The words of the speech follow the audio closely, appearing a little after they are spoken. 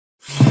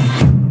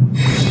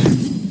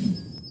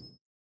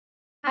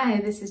Hi,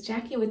 this is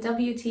Jackie with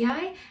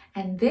WTI,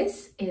 and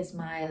this is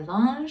my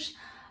Lush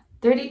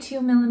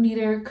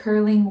 32mm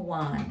curling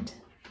wand.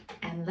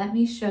 And let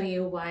me show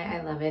you why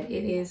I love it.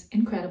 It is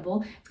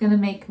incredible. It's gonna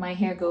make my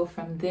hair go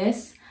from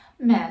this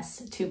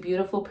mess to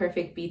beautiful,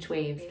 perfect beach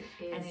waves.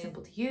 And it's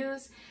simple to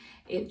use.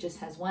 It just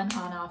has one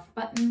on-off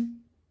button,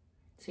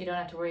 so you don't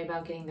have to worry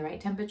about getting the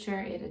right temperature.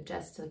 It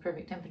adjusts to the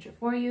perfect temperature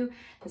for you.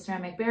 The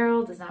ceramic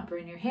barrel does not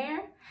burn your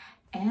hair,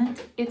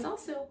 and it's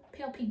also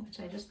pale pink, which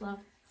I just love.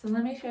 So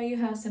let me show you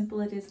how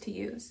simple it is to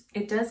use.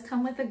 It does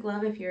come with a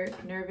glove if you're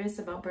nervous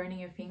about burning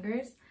your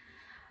fingers.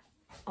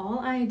 All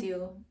I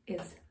do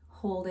is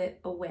hold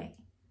it away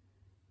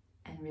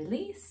and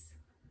release,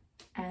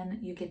 and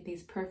you get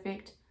these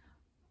perfect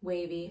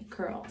wavy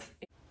curls.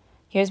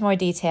 Here's more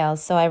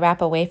details. So I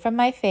wrap away from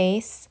my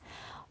face,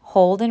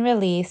 hold and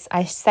release.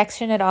 I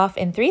section it off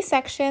in 3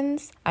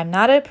 sections. I'm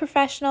not a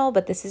professional,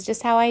 but this is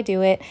just how I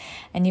do it.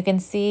 And you can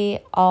see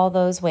all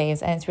those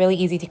waves, and it's really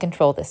easy to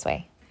control this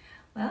way.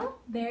 Well,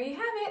 there you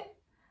have it.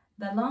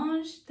 The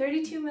Lush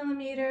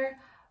 32mm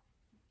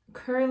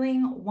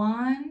curling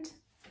wand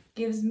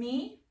gives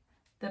me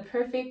the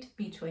perfect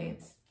beach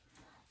waves.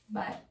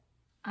 But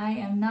I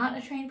am not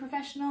a trained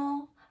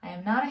professional. I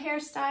am not a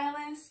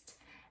hairstylist.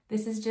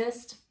 This is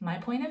just my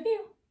point of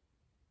view.